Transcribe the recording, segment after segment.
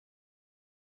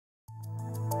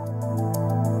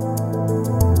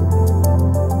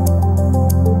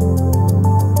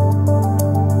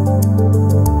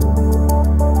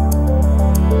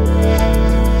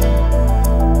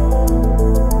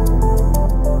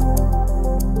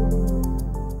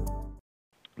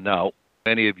Now,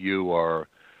 many of you are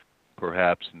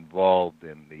perhaps involved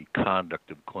in the conduct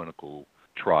of clinical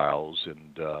trials,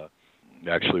 and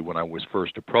actually when I was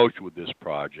first approached with this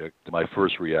project, my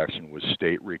first reaction was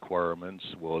state requirements.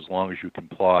 Well, as long as you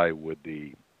comply with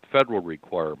the federal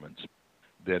requirements,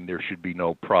 then there should be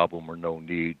no problem or no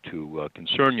need to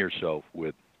concern yourself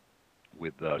with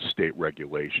state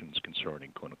regulations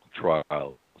concerning clinical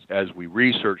trials. As we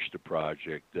researched the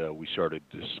project, we started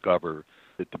to discover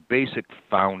that the basic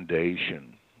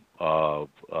foundation of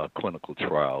clinical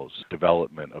trials,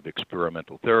 development of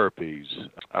experimental therapies,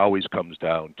 always comes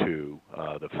down to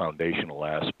the foundational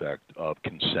aspect of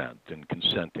consent, and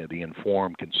consent, the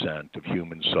informed consent of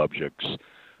human subjects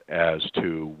as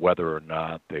to whether or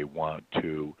not they want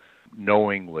to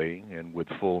knowingly and with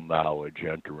full knowledge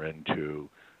enter into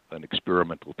an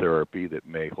experimental therapy that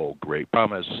may hold great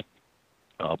promise,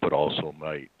 but also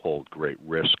might hold great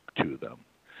risk to them.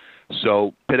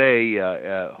 So today,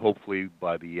 hopefully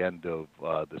by the end of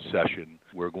the session,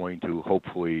 we're going to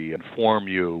hopefully inform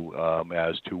you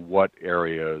as to what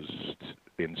areas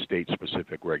in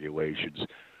state-specific regulations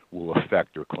will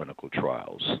affect your clinical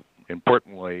trials.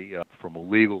 Importantly, from a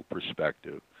legal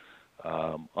perspective,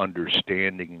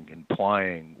 understanding and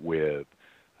complying with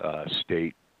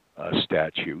state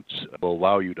statutes will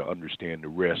allow you to understand the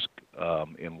risk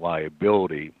and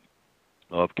liability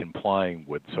of complying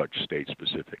with such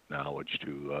state-specific knowledge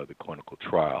to the clinical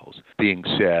trials. Being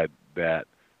said, that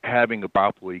having a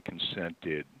properly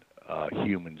consented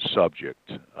human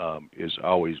subject is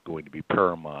always going to be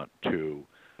paramount to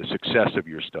the success of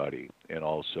your study and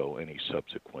also any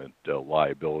subsequent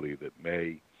liability that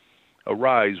may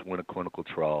arise when a clinical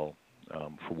trial,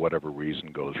 for whatever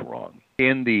reason, goes wrong.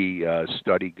 In the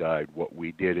study guide, what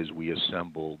we did is we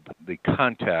assembled the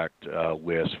contact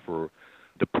list for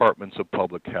departments of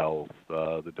public health,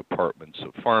 the departments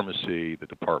of pharmacy, the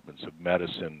departments of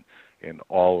medicine in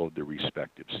all of the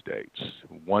respective states.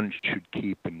 One should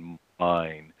keep in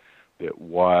mind that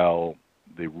while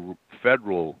the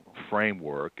federal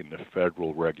framework and the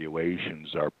federal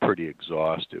regulations are pretty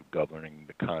exhaustive governing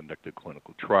the conduct of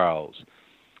clinical trials,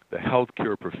 the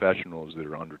healthcare professionals that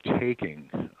are undertaking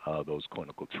those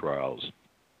clinical trials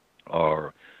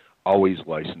are always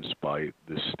licensed by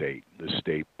the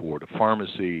State Board of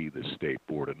Pharmacy, the State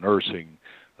Board of Nursing,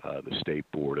 the State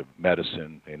Board of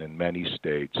Medicine, and in many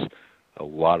states, a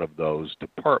lot of those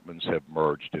departments have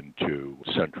merged into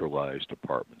centralized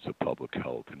departments of public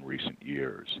health in recent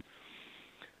years.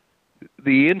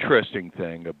 The interesting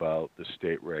thing about the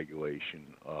state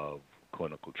regulation of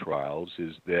clinical trials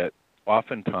is that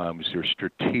oftentimes there are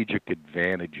strategic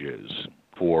advantages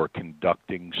for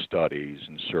conducting studies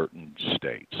in certain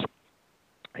states,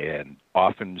 and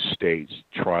often states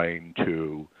trying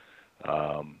to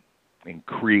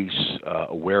increase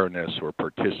awareness or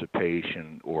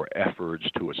participation or efforts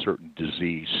to a certain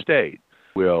disease state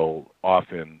will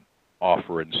often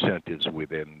offer incentives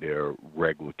within their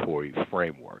regulatory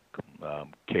framework.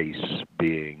 Case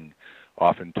being,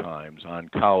 oftentimes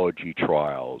oncology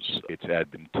trials, it's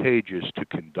advantageous to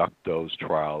conduct those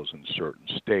trials in certain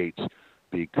states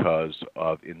because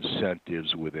of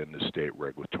incentives within the state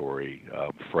regulatory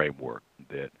framework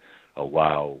that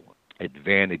allow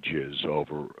advantages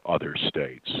over other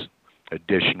states.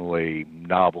 Additionally,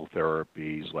 novel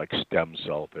therapies like stem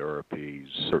cell therapies,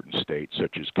 certain states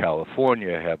such as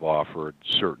California have offered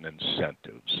certain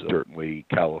incentives. Certainly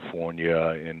California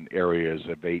in areas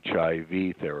of HIV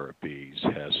therapies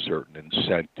has certain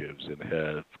incentives and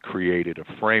have created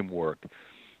a framework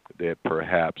that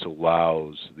perhaps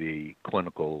allows the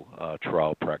clinical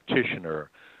trial practitioner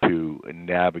to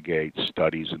navigate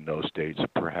studies in those states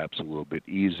perhaps a little bit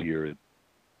easier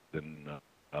than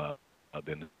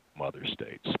other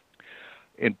states.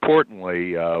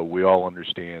 Importantly, we all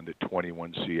understand that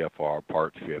 21 CFR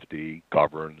Part 50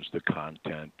 governs the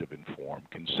content of informed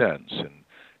consents, and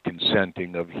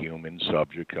consenting of human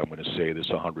subject, I'm going to say this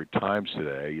 100 times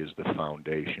today, is the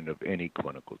foundation of any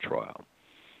clinical trial.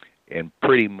 And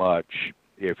pretty much,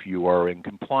 if you are in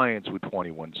compliance with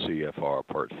 21 CFR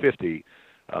Part 50,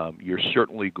 you're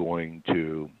certainly going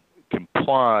to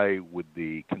comply with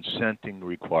the consenting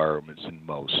requirements in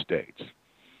most states.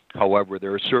 However,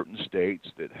 there are certain states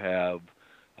that have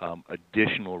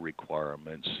additional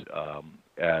requirements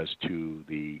as to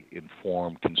the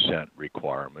informed consent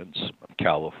requirements,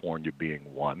 California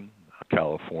being one.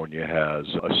 California has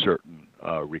a certain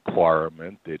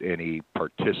requirement that any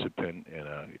participant in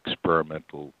an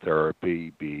experimental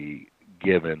therapy be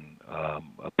given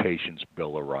a patient's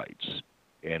Bill of Rights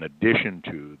in addition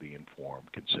to the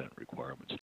informed consent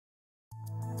requirements.